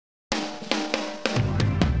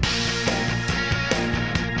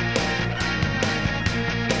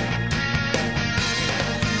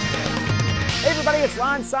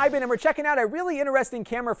Lon Simon, and we're checking out a really interesting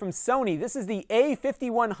camera from Sony. This is the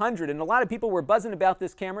a5100, and a lot of people were buzzing about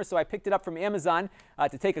this camera, so I picked it up from Amazon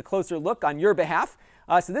to take a closer look on your behalf.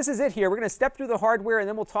 So this is it here. We're going to step through the hardware, and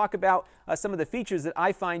then we'll talk about some of the features that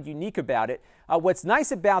I find unique about it. What's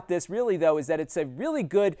nice about this, really, though, is that it's a really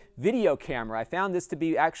good video camera. I found this to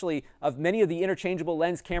be actually, of many of the interchangeable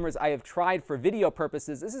lens cameras I have tried for video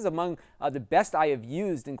purposes, this is among the best I have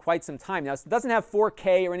used in quite some time. Now, it doesn't have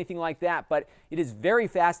 4K or anything like that, but it is very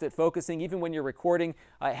fast at focusing, even when you're recording.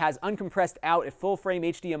 It has uncompressed out at full-frame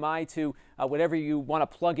HDMI to whatever you want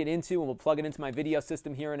to plug it into, and we'll plug it into my video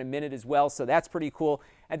system here in a minute as well, so that's pretty cool.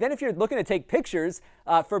 And then if you're looking to take pictures,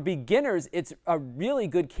 for beginners, it's a really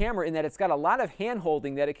good camera in that it's got a lot of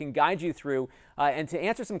hand-holding that it can guide you through and to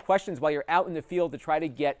answer some questions while you're out in the field to try to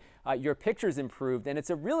get your pictures improved. And it's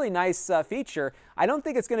a really nice feature. I don't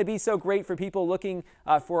think it's going to be so great for people looking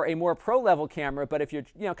for a more pro-level camera, but if you're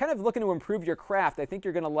kind of looking to improve your craft, I think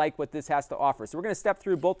you're going to like what this has to offer. So we're going to step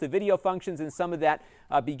through both the video functions and some of that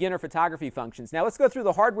beginner photography functions. Now let's go through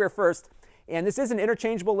the hardware first. And this is an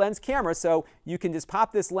interchangeable lens camera, so you can just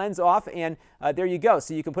pop this lens off and there you go.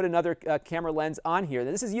 So you can put another camera lens on here.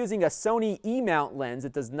 This is using a Sony E-mount lens.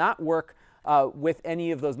 It does not work with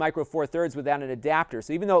any of those micro four thirds without an adapter.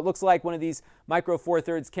 So even though it looks like one of these micro four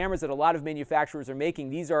thirds cameras that a lot of manufacturers are making,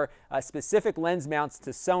 these are specific lens mounts to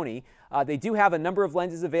Sony. They do have a number of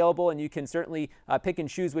lenses available, and you can certainly pick and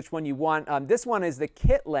choose which one you want. This one is the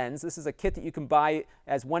kit lens. This is a kit that you can buy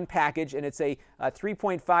as one package, and it's a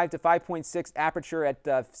 3.5 to 5.6 aperture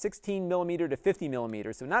at 16 millimeter to 50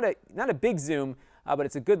 millimeters. So not a big zoom, but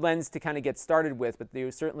it's a good lens to kind of get started with, but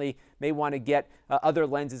you certainly may want to get other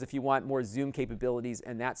lenses if you want more zoom capabilities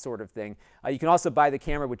and that sort of thing. You can also buy the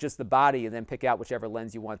camera with just the body and then pick out whichever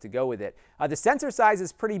lens you want to go with it. The sensor size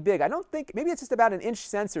is pretty big. I don't think, maybe it's just about an inch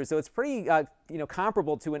sensor, so it's pretty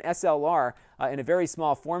comparable to an SLR in a very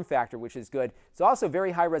small form factor, which is good. It's also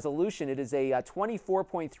very high resolution. It is a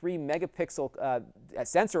 24.3 megapixel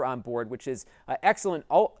sensor on board, which is excellent,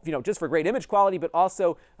 just for great image quality, but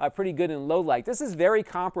also pretty good in low light. This is very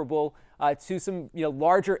comparable to some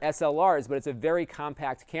larger SLRs, but it's a very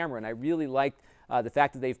compact camera, and I really liked the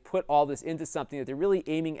fact that they've put all this into something that they're really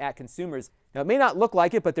aiming at consumers. Now, it may not look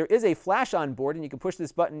like it, but there is a flash on board, and you can push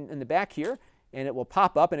this button in the back here, and it will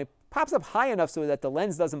pop up, and it pops up high enough so that the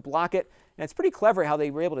lens doesn't block it. And it's pretty clever how they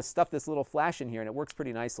were able to stuff this little flash in here, and it works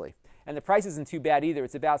pretty nicely. And the price isn't too bad either.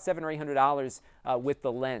 It's about $700 or $800 with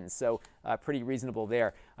the lens, so pretty reasonable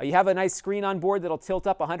there. You have a nice screen on board that'll tilt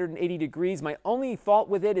up 180 degrees. My only fault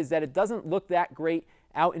with it is that it doesn't look that great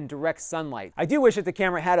out in direct sunlight. I do wish that the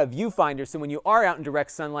camera had a viewfinder, so when you are out in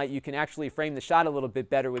direct sunlight, you can actually frame the shot a little bit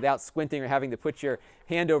better without squinting or having to put your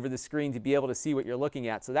hand over the screen to be able to see what you're looking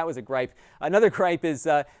at. So that was a gripe. Another gripe is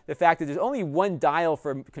the fact that there's only one dial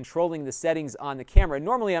for controlling the settings on the camera.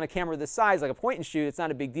 Normally on a camera this size, like a point and shoot, it's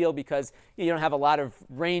not a big deal because you don't have a lot of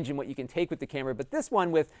range in what you can take with the camera. But this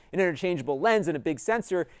one with an interchangeable lens and a big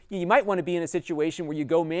sensor, you might want to be in a situation where you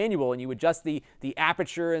go manual and you adjust the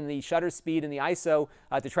aperture and the shutter speed and the ISO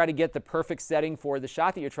to try to get the perfect setting for the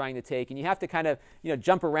shot that you're trying to take. And you have to kind of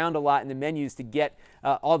jump around a lot in the menus to get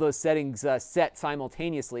all those settings set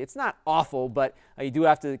simultaneously. It's not awful, but you do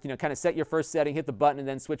have to kind of set your first setting, hit the button, and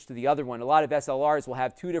then switch to the other one. A lot of SLRs will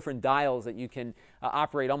have two different dials that you can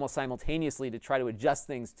operate almost simultaneously to try to adjust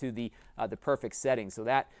things to the perfect setting. So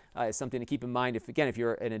that is something to keep in mind if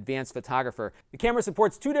you're an advanced photographer. The camera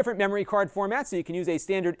supports two different memory card formats, so you can use a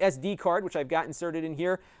standard SD card, which I've got inserted in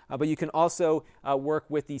here, but you can also work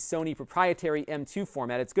with the Sony proprietary M2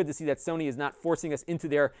 format. It's good to see that Sony is not forcing us into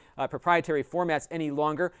their proprietary formats any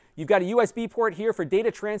longer. You've got a USB port here for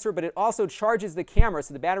data transfer, but it also charges the camera,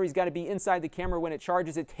 so the battery's got to be inside the camera when it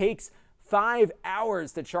charges. It takes 5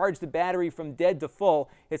 hours to charge the battery from dead to full.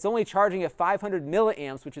 It's only charging at 500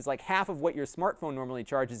 milliamps, which is like half of what your smartphone normally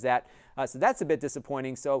charges at. So that's a bit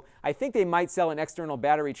disappointing. So I think they might sell an external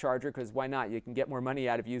battery charger, because why not? You can get more money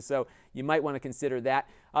out of you, so you might want to consider that.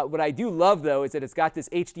 What I do love, though, is that it's got this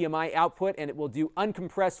HDMI output, and it will do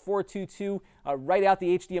uncompressed 422 right out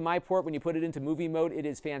the HDMI port when you put it into movie mode. It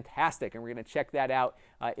is fantastic, and we're going to check that out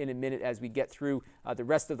in a minute as we get through the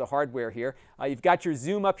rest of the hardware here. You've got your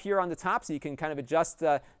zoom up here on the top, so you can kind of adjust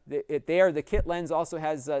it there. The kit lens also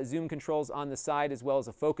has zoom controls on the side as well as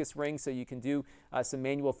a focus ring, so you can do some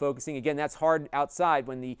manual focusing. Again, that's hard outside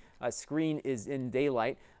when the screen is in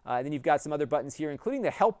daylight. Then you've got some other buttons here, including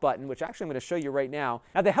the help button, which actually I'm going to show you right now.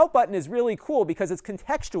 Now, the help button is really cool because it's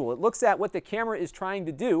contextual. It looks at what the camera is trying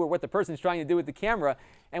to do, or what the person's trying to do with the camera,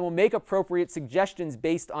 and will make appropriate suggestions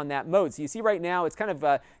based on that mode. So you see right now it's kind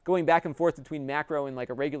of going back and forth between macro and like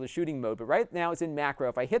a regular shooting mode, but right now it's in macro.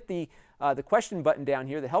 If I hit the question button down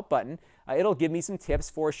here, the help button, it'll give me some tips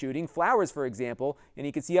for shooting flowers, for example. And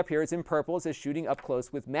you can see up here it's in purple. It says shooting up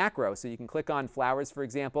close with macro. So you can click on flowers, for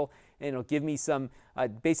example, and it'll give me some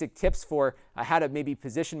basic tips for how to maybe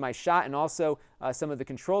position my shot, and also some of the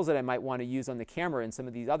controls that I might want to use on the camera and some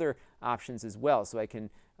of these other options as well. So I can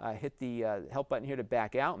hit the help button here to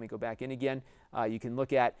back out. Let me go back in again. You can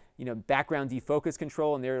look at, background defocus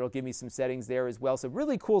control, and there it'll give me some settings there as well. So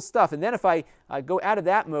really cool stuff. And then if I go out of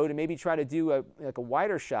that mode and maybe try to do like a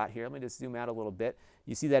wider shot here, let me just zoom out a little bit.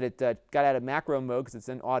 You see that it got out of macro mode because it's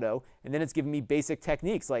in auto, and then it's giving me basic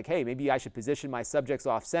techniques like, hey, maybe I should position my subjects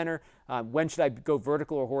off center. When should I go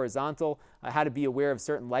vertical or horizontal? How to be aware of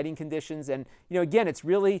certain lighting conditions. And again, it's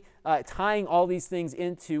really tying all these things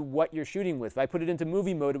into what you're shooting with. If I put it into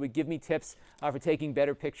movie mode, it would give me tips for taking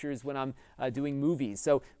better pictures when I'm doing movies.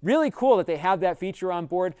 So really cool that they have that feature on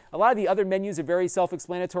board. A lot of the other menus are very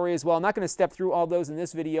self-explanatory as well. I'm not going to step through all those in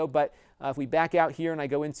this video, but if we back out here and I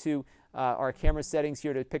go into our camera settings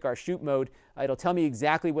here to pick our shoot mode, it'll tell me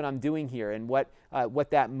exactly what I'm doing here and what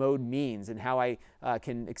that mode means and how I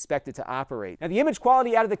can expect it to operate. Now, the image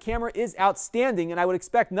quality out of the camera is outstanding, and I would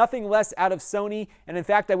expect nothing less out of Sony, and in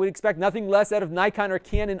fact, I would expect nothing less out of Nikon or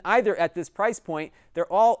Canon either at this price point.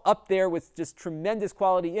 They're all up there with just tremendous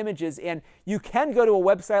quality images, and you can go to a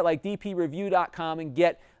website like dpreview.com and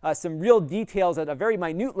get some real details at a very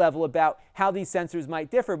minute level about how these sensors might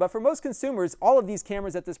differ. But for most consumers, all of these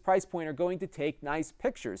cameras at this price point are going to take nice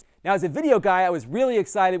pictures. Now, as a video guy, I was really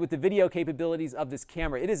excited with the video capabilities of this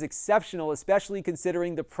camera. It is exceptional, especially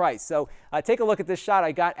considering the price. So take a look at this shot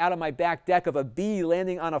I got out of my back deck of a bee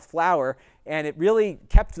landing on a flower, and it really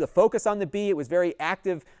kept the focus on the bee. It was very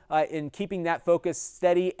active in keeping that focus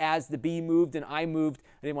steady as the bee moved and I moved.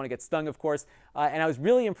 I didn't want to get stung, of course, and I was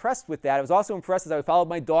really impressed with that. I was also impressed as I followed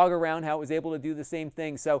my dog around how it was able to do the same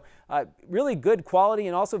thing. So really good quality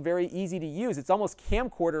and also very easy to use. It's almost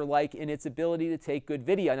camcorder-like in its ability to take good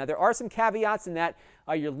video. Now, there are some caveats in that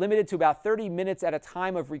you're limited to about 30 minutes at a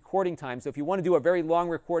time of recording time. So if you want to do a very long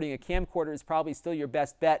recording, a camcorder is probably still your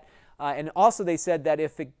best bet. And also they said that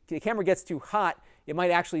if the camera gets too hot, it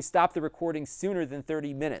might actually stop the recording sooner than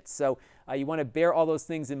 30 minutes. So you want to bear all those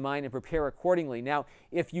things in mind and prepare accordingly. Now,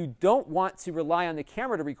 if you don't want to rely on the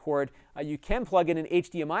camera to record, you can plug in an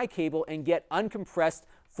HDMI cable and get uncompressed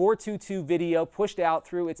 422 video pushed out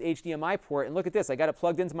through its HDMI port. And look at this, I got it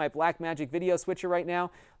plugged into my Blackmagic video switcher right now.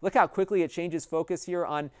 Look how quickly it changes focus here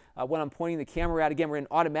on when I'm pointing the camera at. Again, we're in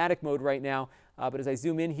automatic mode right now. But as I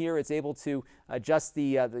zoom in here, it's able to adjust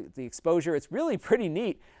the exposure. It's really pretty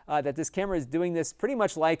neat that this camera is doing this pretty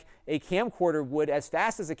much like a camcorder would, as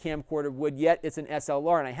fast as a camcorder would, yet it's an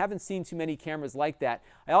SLR. And I haven't seen too many cameras like that.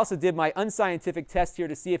 I also did my unscientific test here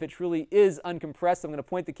to see if it truly is uncompressed. I'm going to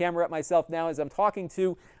point the camera at myself now as I'm talking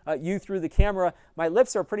to you through the camera. My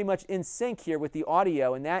lips are pretty much in sync here with the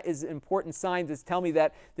audio, and that is an important sign to tell me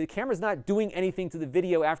that the camera's not doing anything to the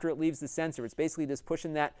video after it leaves the sensor. It's basically just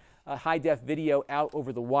pushing that high-def video out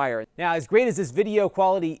over the wire. Now, as great as this video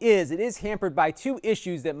quality is, it is hampered by two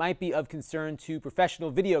issues that might be of concern to professional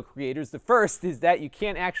video creators. The first is that you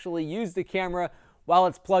can't actually use the camera while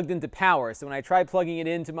it's plugged into power. So when I tried plugging it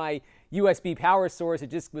into my USB power source,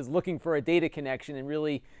 it just was looking for a data connection and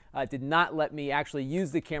really did not let me actually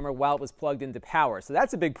use the camera while it was plugged into power. So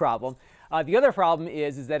that's a big problem. The other problem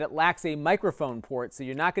is that it lacks a microphone port, so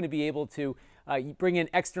you're not going to be able to bring in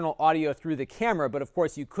external audio through the camera, but of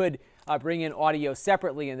course you could bring in audio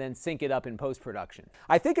separately and then sync it up in post-production.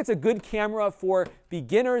 I think it's a good camera for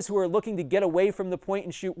beginners who are looking to get away from the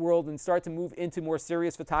point-and-shoot world and start to move into more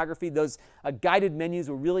serious photography. Those guided menus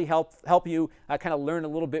will really help you kind of learn a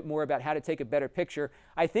little bit more about how to take a better picture.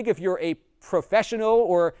 I think if you're a professional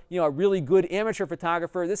or a really good amateur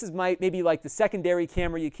photographer, this is maybe like the secondary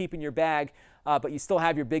camera you keep in your bag, but you still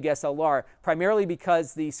have your big SLR, primarily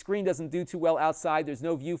because the screen doesn't do too well outside. There's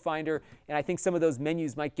no viewfinder, and I think some of those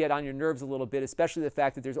menus might get on your nerves a little bit, especially the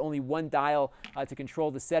fact that there's only one dial to control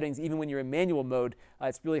the settings. Even when you're in manual mode,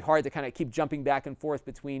 it's really hard to kind of keep jumping back and forth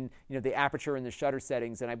between the aperture and the shutter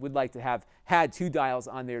settings, and I would like to have had two dials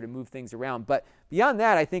on there to move things around. But beyond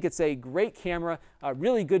that, I think it's a great camera,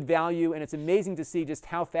 really good value, and it's amazing to see just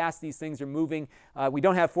how fast these things are moving. We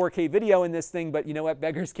don't have 4K video in this thing, but you know what?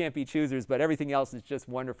 Beggars can't be choosers, but everything else is just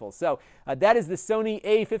wonderful. So that is the Sony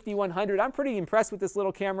a5100. I'm pretty impressed with this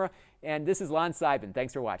little camera, and this is Lon.TV.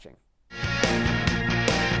 Thanks for watching.